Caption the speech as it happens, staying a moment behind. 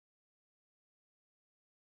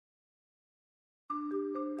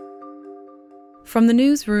From the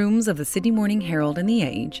newsrooms of the Sydney Morning Herald and The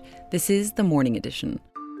Age, this is the Morning Edition.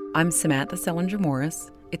 I'm Samantha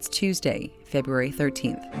Selinger-Morris. It's Tuesday, February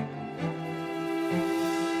 13th.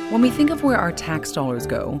 When we think of where our tax dollars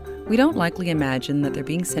go, we don't likely imagine that they're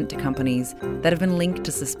being sent to companies that have been linked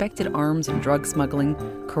to suspected arms and drug smuggling,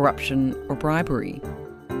 corruption, or bribery.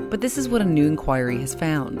 But this is what a new inquiry has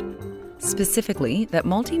found. Specifically, that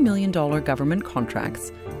multi-million-dollar government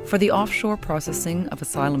contracts for the offshore processing of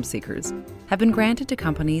asylum seekers have been granted to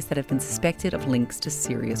companies that have been suspected of links to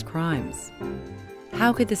serious crimes.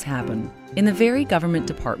 How could this happen? In the very government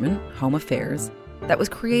department, Home Affairs, that was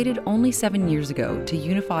created only 7 years ago to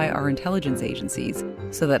unify our intelligence agencies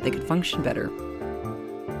so that they could function better.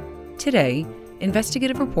 Today,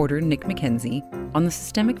 investigative reporter Nick McKenzie on the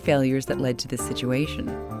systemic failures that led to this situation,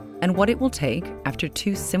 and what it will take, after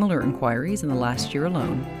 2 similar inquiries in the last year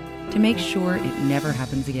alone, to make sure it never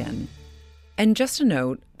happens again. And just a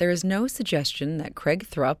note, there is no suggestion that Craig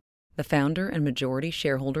Thrupp, the founder and majority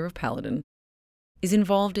shareholder of Paladin, is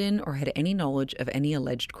involved in or had any knowledge of any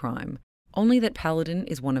alleged crime, only that Paladin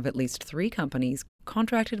is one of at least 3 companies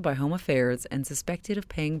contracted by Home Affairs and suspected of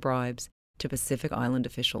paying bribes to Pacific Island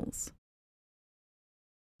officials.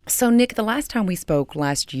 So Nick, the last time we spoke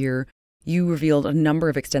last year, you revealed a number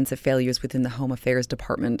of extensive failures within the Home Affairs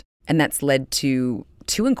Department, and that's led to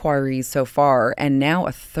 2 inquiries so far, and now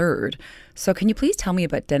a 3rd. So can you please tell me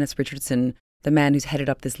about Dennis Richardson, the man who's headed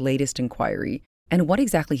up this latest inquiry, and what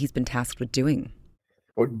exactly he's been tasked with doing?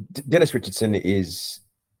 Well, Dennis Richardson is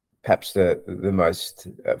perhaps the most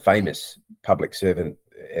famous public servant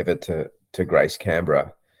ever to grace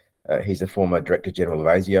Canberra. He's a former Director General of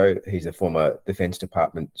ASIO. He's a former Defence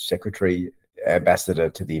Department Secretary, Ambassador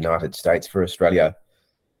to the United States for Australia.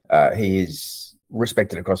 He is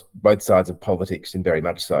respected across both sides of politics, and very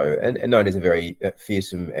much so, and known as a very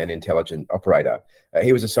fearsome and intelligent operator.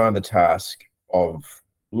 He was assigned the task of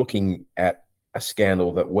looking at a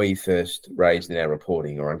scandal that we first raised in our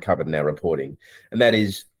reporting, or uncovered in our reporting, and that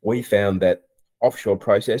is, we found that offshore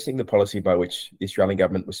processing, the policy by which the Australian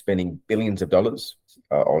government was spending billions of dollars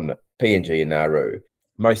on PNG and Nauru,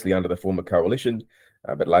 mostly under the former coalition,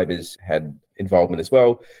 but Labor's had involvement as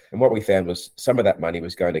well. And what we found was some of that money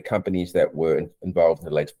was going to companies that were involved in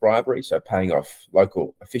alleged bribery, so paying off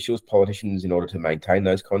local officials, politicians, in order to maintain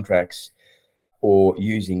those contracts, or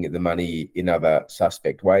using the money in other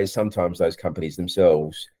suspect ways. Sometimes those companies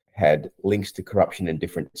themselves had links to corruption and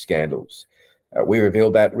different scandals. We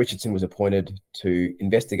revealed that. Richardson was appointed to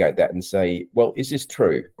investigate that and say, well, is this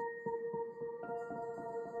true?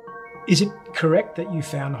 Is it correct that you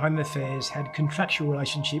found Home Affairs had contractual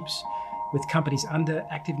relationships with companies under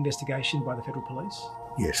active investigation by the Federal Police?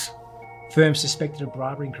 Yes. Firms suspected of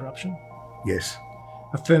bribery and corruption? Yes.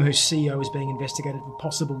 A firm whose CEO is being investigated for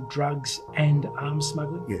possible drugs and arms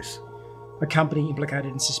smuggling? Yes. A company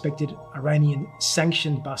implicated in suspected Iranian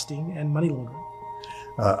sanction busting and money laundering?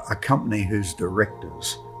 A company whose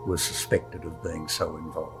directors were suspected of being so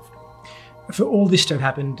involved. For all this to have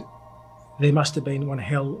happened, there must have been one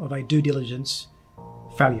hell of a due diligence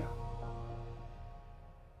failure.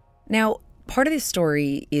 Now, part of this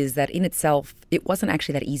story is that in itself, it wasn't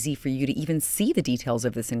actually that easy for you to even see the details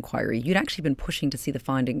of this inquiry. You'd actually been pushing to see the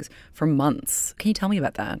findings for months. Can you tell me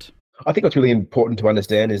about that? I think what's really important to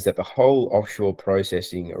understand is that the whole offshore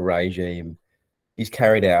processing regime is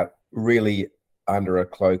carried out really under a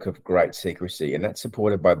cloak of great secrecy, and that's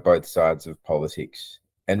supported by both sides of politics.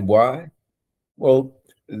 And why? Well,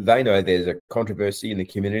 they know there's a controversy in the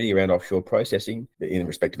community around offshore processing in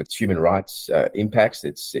respect of its human rights impacts,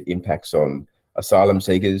 its impacts on asylum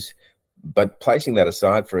seekers. But placing that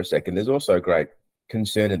aside for a second, there's also great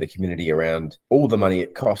concern in the community around all the money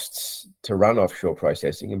it costs to run offshore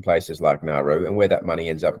processing in places like Nauru, and where that money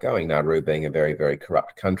ends up going. Nauru being a very, very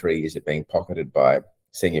corrupt country. Is it being pocketed by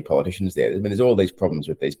senior politicians there? I mean, there's all these problems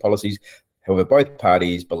with these policies. However, both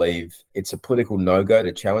parties believe it's a political no-go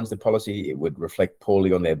to challenge the policy. It would reflect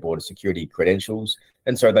poorly on their border security credentials.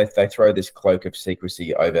 And so they throw this cloak of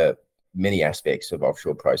secrecy over many aspects of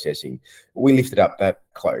offshore processing. We lifted up that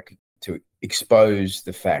cloak to expose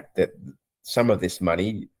the fact that some of this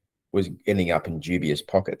money was ending up in dubious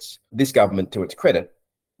pockets. This government, to its credit,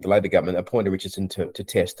 the Labor government, appointed Richardson to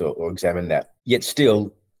test or examine that. Yet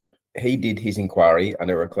still, he did his inquiry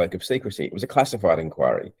under a cloak of secrecy. It was a classified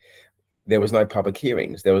inquiry. There was no public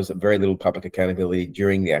hearings. There was very little public accountability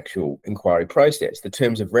during the actual inquiry process. The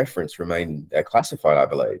terms of reference remain classified, I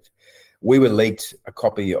believe. We were leaked a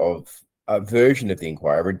copy of a version of the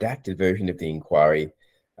inquiry, a redacted version of the inquiry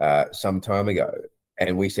some time ago.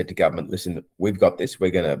 And we said to government, listen, we've got this.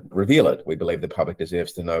 We're going to reveal it. We believe the public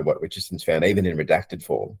deserves to know what Richardson's found, even in redacted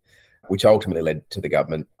form. which ultimately led to the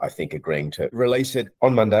government, I think, agreeing to release it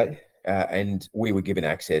on Monday. And we were given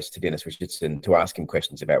access to Dennis Richardson to ask him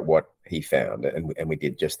questions about what he found, and we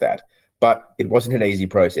did just that. But it wasn't an easy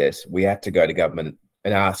process. We had to go to government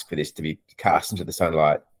and ask for this to be cast into the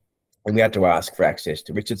sunlight. And we had to ask for access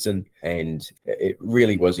to Richardson. And it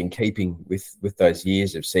really was in keeping with those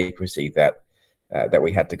years of secrecy that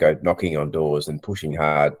we had to go knocking on doors and pushing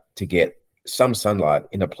hard to get some sunlight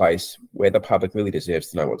in a place where the public really deserves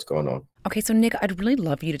to know what's going on. Okay, so Nick, I'd really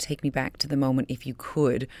love you to take me back to the moment, if you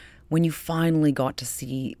could, when you finally got to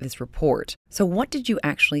see this report. So what did you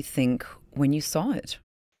actually think when you saw it?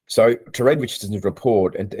 So to read Richardson's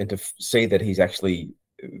report and to see that he's actually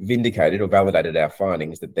vindicated or validated our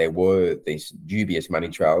findings that there were these dubious money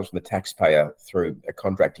trails from the taxpayer through a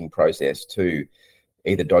contracting process to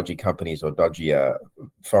either dodgy companies or dodgy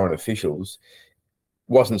foreign officials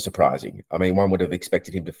wasn't surprising. I mean, one would have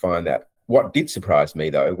expected him to find that. What did surprise me,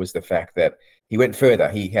 though, was the fact that he went further.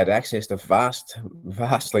 He had access to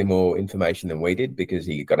vastly more information than we did, because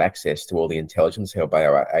he got access to all the intelligence held by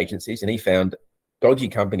our agencies, and he found dodgy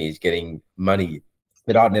companies getting money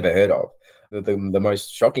that I'd never heard of. The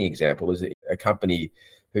most shocking example is a company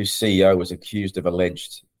whose CEO was accused of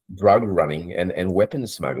alleged drug running and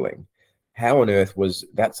weapons smuggling. How on earth was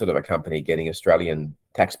that sort of a company getting Australian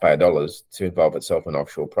taxpayer dollars to involve itself in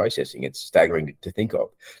offshore processing? It's staggering to think of.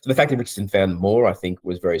 So the fact that Richardson found more, I think,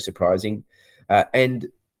 was very surprising. And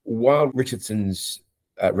while Richardson's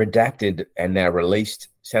redacted and now released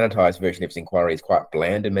sanitised version of his inquiry is quite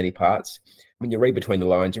bland in many parts, when you read between the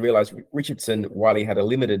lines, you realise Richardson, while he had a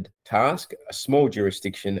limited task, a small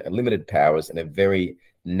jurisdiction, and limited powers, and a very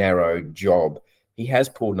narrow job, he has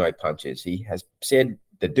pulled no punches. He has said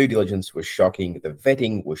the due diligence was shocking, the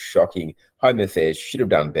vetting was shocking, Home Affairs should have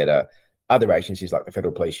done better, other agencies like the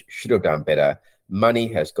Federal Police should have done better,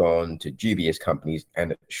 money has gone to dubious companies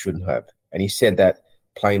and it shouldn't have. And he said that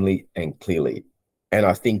plainly and clearly. And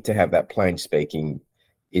I think to have that plain speaking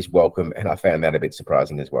is welcome, and I found that a bit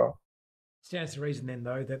surprising as well. Stands to reason then,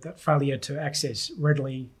 though, that failure to access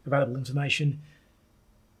readily available information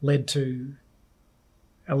led to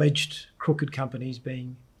alleged crooked companies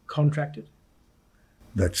being contracted.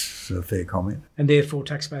 That's a fair comment. And therefore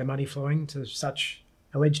taxpayer money flowing to such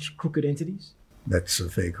alleged crooked entities. That's a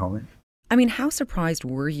fair comment. I mean, how surprised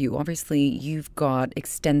were you? Obviously, you've got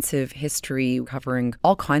extensive history covering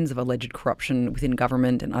all kinds of alleged corruption within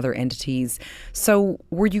government and other entities. So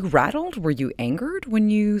were you rattled? Were you angered when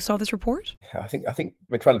you saw this report? I think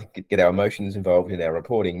we're trying to get our emotions involved in our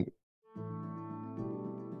reporting.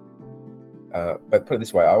 But put it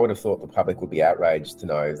this way, I would have thought the public would be outraged to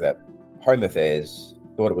know that Home Affairs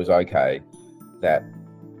thought it was okay that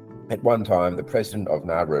at one time the president of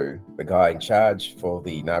Nauru, the guy in charge for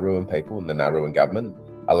the Nauruan people and the Nauruan government,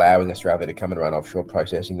 allowing Australia to come and run offshore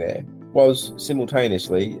processing there, was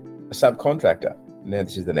simultaneously a subcontractor. Now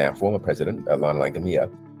this is the now former president, Lionel Angamia,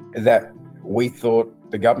 that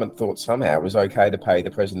the government thought somehow it was okay to pay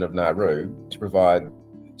the president of Nauru to provide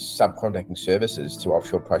subcontracting services to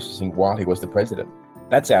offshore processing while he was the president.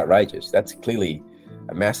 That's outrageous. That's clearly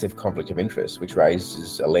a massive conflict of interest, which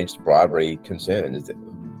raises alleged bribery concerns,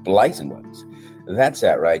 blatant ones. That's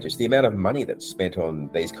outrageous. The amount of money that's spent on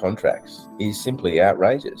these contracts is simply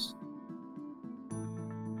outrageous.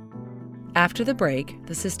 After the break,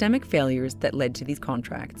 the systemic failures that led to these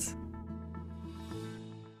contracts.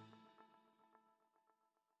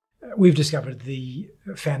 We've discovered the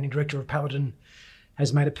founding director of Paladin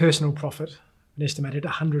has made a personal profit, an estimated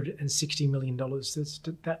 $160 million. Does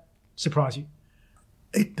that surprise you?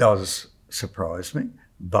 It does surprise me,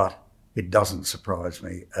 but it doesn't surprise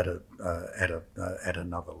me at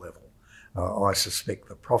another level. I suspect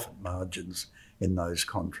the profit margins in those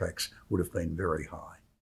contracts would have been very high.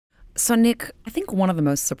 So, Nick, I think one of the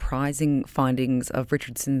most surprising findings of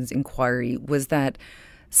Richardson's inquiry was that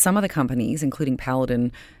some of the companies, including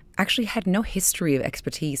Paladin, actually had no history of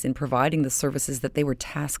expertise in providing the services that they were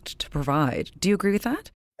tasked to provide. Do you agree with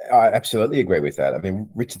that? I absolutely agree with that. I mean,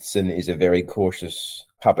 Richardson is a very cautious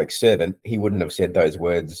public servant. He wouldn't have said those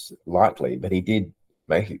words lightly, but he did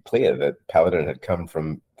make it clear that Paladin had come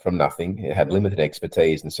from nothing. It had limited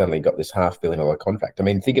expertise and suddenly got this $500 million contract. I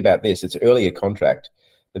mean, think about this. It's an earlier contract.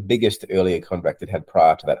 The biggest earlier contract it had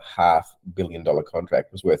prior to that $500 million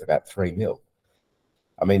contract was worth about $3 million.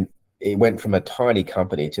 I mean, it went from a tiny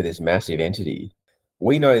company to this massive entity.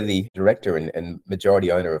 We know the director and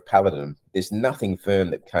majority owner of Paladin. There's nothing firm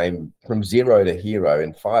that came from zero to hero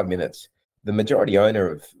in 5 minutes. The majority owner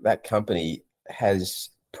of that company has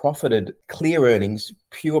profited clear earnings,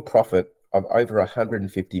 pure profit of over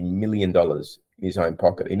 $150 million in his own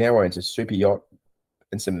pocket. He now owns a super yacht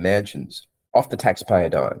and some mansions off the taxpayer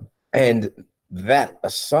dime. And that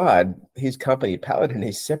aside, his company, Paladin,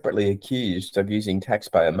 is separately accused of using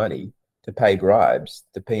taxpayer money to pay bribes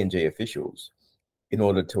to PNG officials in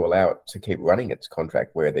order to allow it to keep running its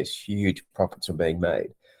contract where these huge profits are being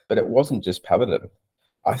made. But it wasn't just Paladin.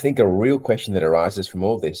 I think a real question that arises from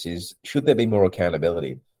all this is, should there be more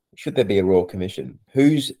accountability? Should there be a royal commission?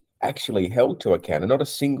 Who's actually held to account? And not a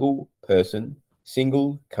single person,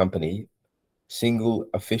 single company, single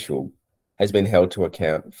official has been held to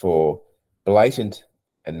account for blatant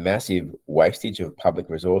and massive wastage of public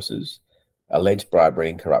resources, alleged bribery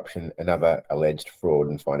and corruption, and other alleged fraud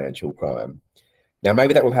and financial crime. Now,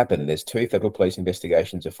 maybe that will happen. There's 2 federal police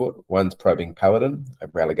investigations afoot. One's probing Paladin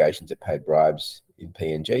over allegations it paid bribes in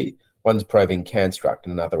PNG. One's probing Canstruct,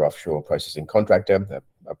 another offshore processing contractor,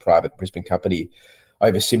 a private Brisbane company,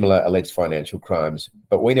 over similar alleged financial crimes.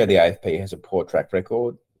 But we know the AFP has a poor track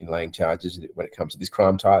record in laying charges when it comes to this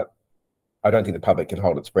crime type. I don't think the public can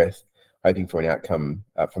hold its breath hoping for an outcome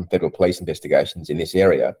from federal police investigations in this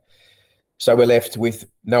area. So we're left with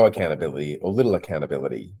no accountability or little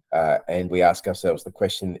accountability. And we ask ourselves the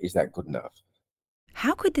question, is that good enough?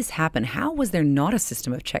 How could this happen? How was there not a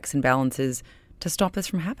system of checks and balances to stop this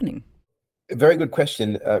from happening? A very good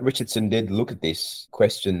question. Richardson did look at this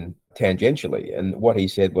question tangentially. And what he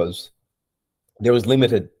said was there was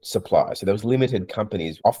limited supply. So there was limited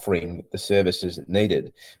companies offering the services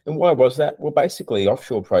needed. And why was that? Well, basically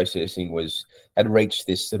offshore processing had reached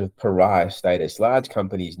this sort of pariah status. Large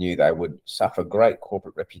companies knew they would suffer great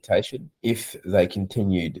corporate reputation if they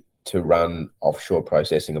continued to run offshore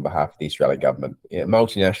processing on behalf of the Australian government.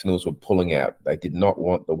 Multinationals were pulling out. They did not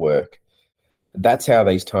want the work. That's how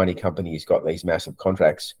these tiny companies got these massive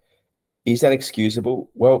contracts. Is that excusable?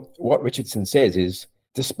 Well, what Richardson says is,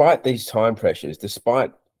 despite these time pressures,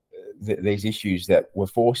 despite these issues that were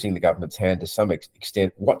forcing the government's hand to some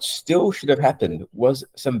extent, what still should have happened was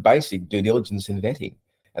some basic due diligence and vetting,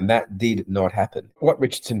 and that did not happen. What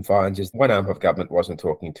Richardson finds is one arm of government wasn't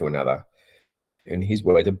talking to another. In his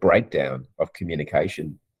words, a breakdown of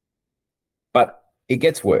communication. But it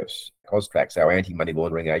gets worse. AUSTRAC's our anti-money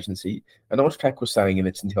laundering agency, and AUSTRAC was saying in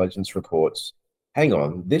its intelligence reports, hang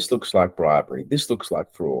on, this looks like bribery, this looks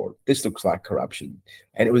like fraud, this looks like corruption.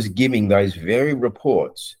 And it was giving those very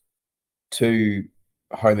reports to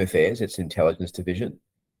Home Affairs, its intelligence division.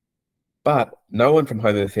 But no one from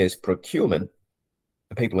Home Affairs procurement,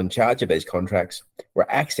 the people in charge of these contracts, were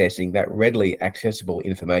accessing that readily accessible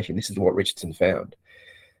information. This is what Richardson found.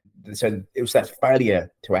 So it was that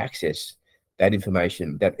failure to access that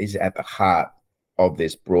information that is at the heart of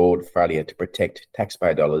this broad failure to protect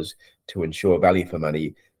taxpayer dollars, to ensure value for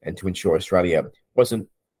money, and to ensure Australia wasn't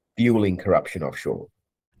fueling corruption offshore.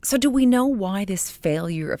 So do we know why this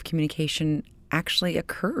failure of communication actually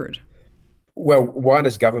occurred? Well, why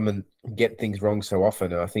does government get things wrong so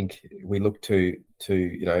often? And I think we look to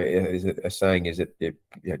is it a saying, is it, do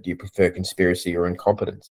you prefer conspiracy or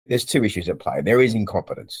incompetence? There's 2 issues at play. There is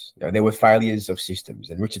incompetence. There were failures of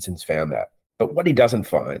systems, and Richardson's found that. But what he doesn't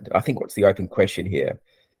find, I think what's the open question here,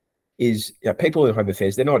 is people in Home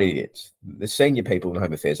Affairs, they're not idiots. The senior people in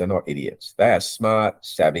Home Affairs are not idiots. They are smart,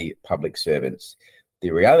 savvy public servants.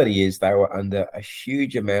 The reality is they were under a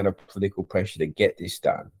huge amount of political pressure to get this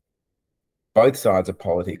done. Both sides of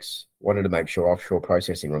politics wanted to make sure offshore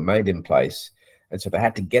processing remained in place, and so they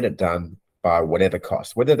had to get it done by whatever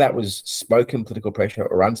cost, whether that was spoken political pressure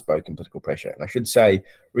or unspoken political pressure. And I should say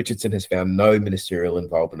Richardson has found no ministerial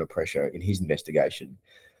involvement or pressure in his investigation.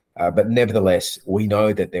 But nevertheless, we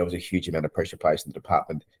know that there was a huge amount of pressure placed in the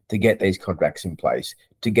department to get these contracts in place,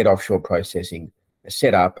 to get offshore processing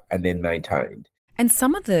set up and then maintained. And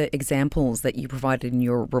some of the examples that you provided in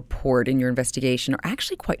your report, in your investigation, are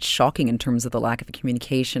actually quite shocking in terms of the lack of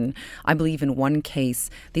communication. I believe in one case,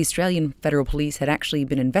 the Australian Federal Police had actually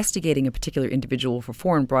been investigating a particular individual for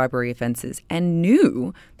foreign bribery offences and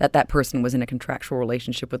knew that that person was in a contractual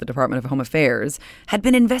relationship with the Department of Home Affairs, had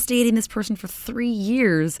been investigating this person for 3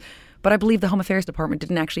 years, but I believe the Home Affairs Department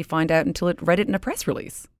didn't actually find out until it read it in a press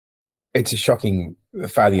release. It's a shocking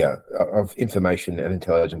failure of information and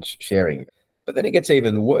intelligence sharing. But then it gets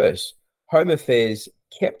even worse. Home Affairs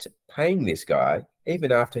kept paying this guy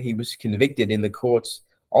even after he was convicted in the courts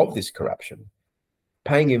of this corruption,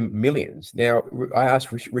 paying him millions. Now, I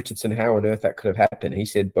asked Richardson how on earth that could have happened. He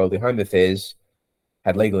said, well, the Home Affairs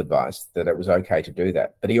had legal advice that it was okay to do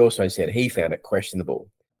that. But he also said he found it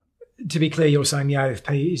questionable. To be clear, you're saying the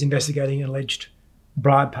AFP is investigating an alleged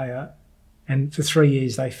bribe payer, and for 3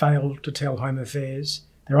 years they failed to tell Home Affairs,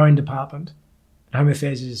 their own department, Home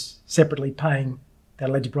Affairs is separately paying that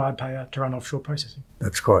alleged bribe payer to run offshore processing.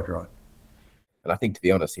 That's quite right. And I think, to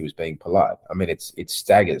be honest, he was being polite. I mean, it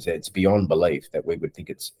staggers. It's beyond belief that we would think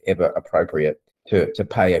it's ever appropriate to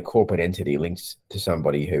pay a corporate entity linked to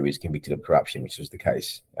somebody who is convicted of corruption, which was the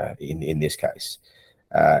case in this case.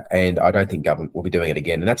 And I don't think government will be doing it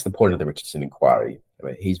again. And that's the point of the Richardson inquiry. I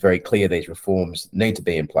mean, he's very clear these reforms need to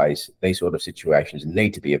be in place. These sort of situations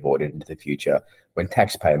need to be avoided into the future when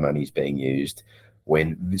taxpayer money is being used,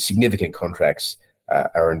 when significant contracts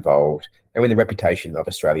are involved, and when the reputation of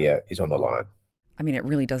Australia is on the line. I mean, it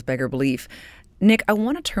really does beggar belief. Nick, I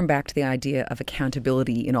want to turn back to the idea of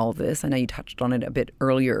accountability in all this. I know you touched on it a bit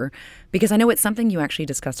earlier, because I know it's something you actually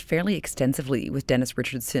discussed fairly extensively with Dennis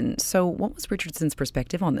Richardson. So what was Richardson's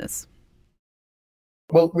perspective on this?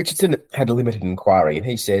 Well, Richardson had a limited inquiry, and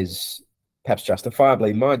he says, perhaps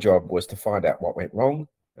justifiably, my job was to find out what went wrong,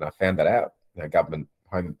 and I found that out. Government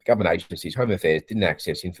agencies, Home Affairs, didn't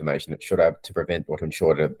access information it should have to prevent or to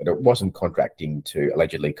ensure that it wasn't contracting to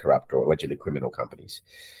allegedly corrupt or allegedly criminal companies.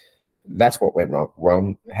 That's what went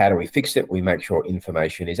wrong. How do we fix it? We make sure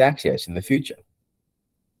information is accessed in the future.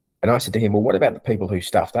 And I said to him, well, what about the people who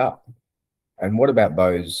stuffed up? And what about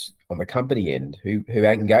those on the company end who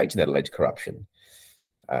engaged in that alleged corruption?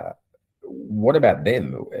 What about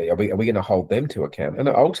them? Are we going to hold them to account? And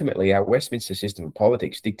ultimately, our Westminster system of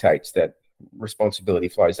politics dictates that responsibility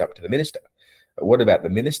flows up to the minister. But what about the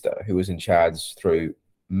minister who was in charge through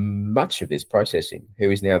much of this processing, who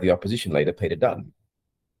is now the opposition leader, Peter Dutton?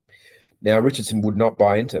 Now, Richardson would not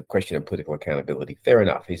buy into the question of political accountability. Fair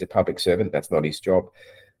enough. He's a public servant. That's not his job.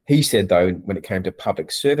 He said, though, when it came to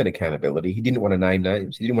public servant accountability, he didn't want to name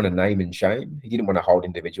names. He didn't want to name and shame. He didn't want to hold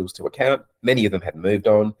individuals to account. Many of them had moved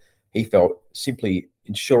on. He felt simply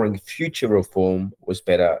ensuring future reform was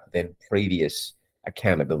better than previous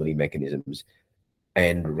accountability mechanisms.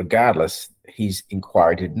 And regardless, his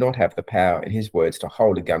inquiry did not have the power, in his words, to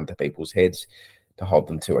hold a gun to people's heads, to hold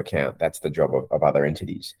them to account. That's the job of other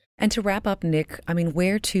entities. And to wrap up, Nick, I mean,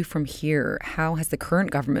 where to from here? How has the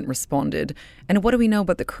current government responded? And what do we know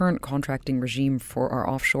about the current contracting regime for our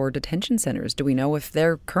offshore detention centres? Do we know if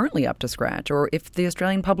they're currently up to scratch, or if the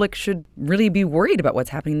Australian public should really be worried about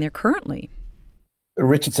what's happening there currently?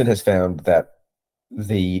 Richardson has found that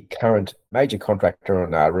the current major contractor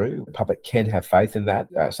on Nauru, the public can have faith in that,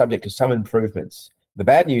 subject to some improvements. The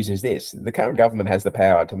bad news is this: the current government has the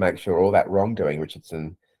power to make sure all that wrongdoing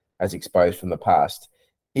Richardson has exposed from the past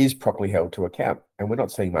is properly held to account, and we're not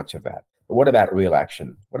seeing much of that. But what about real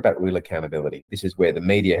action? What about real accountability? This is where the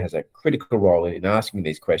media has a critical role in asking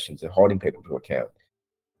these questions and holding people to account.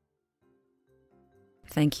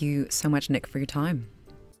 Thank you so much, Nick, for your time.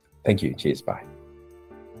 Thank you. Cheers. Bye.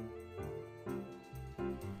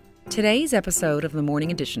 Today's episode of The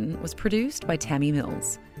Morning Edition was produced by Tammy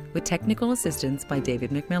Mills, with technical assistance by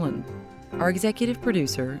David McMillan. Our executive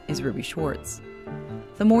producer is Ruby Schwartz.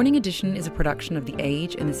 The Morning Edition is a production of The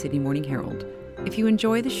Age and the Sydney Morning Herald. If you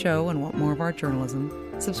enjoy the show and want more of our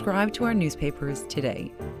journalism, subscribe to our newspapers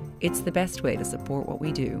today. It's the best way to support what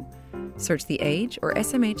we do. Search The Age or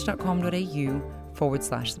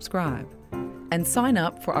smh.com.au/subscribe. And sign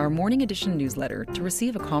up for our Morning Edition newsletter to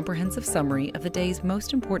receive a comprehensive summary of the day's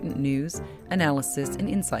most important news, analysis, and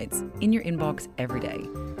insights in your inbox every day.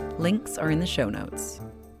 Links are in the show notes.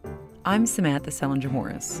 I'm Samantha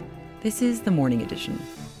Selinger-Morris. This is The Morning Edition.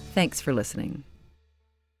 Thanks for listening.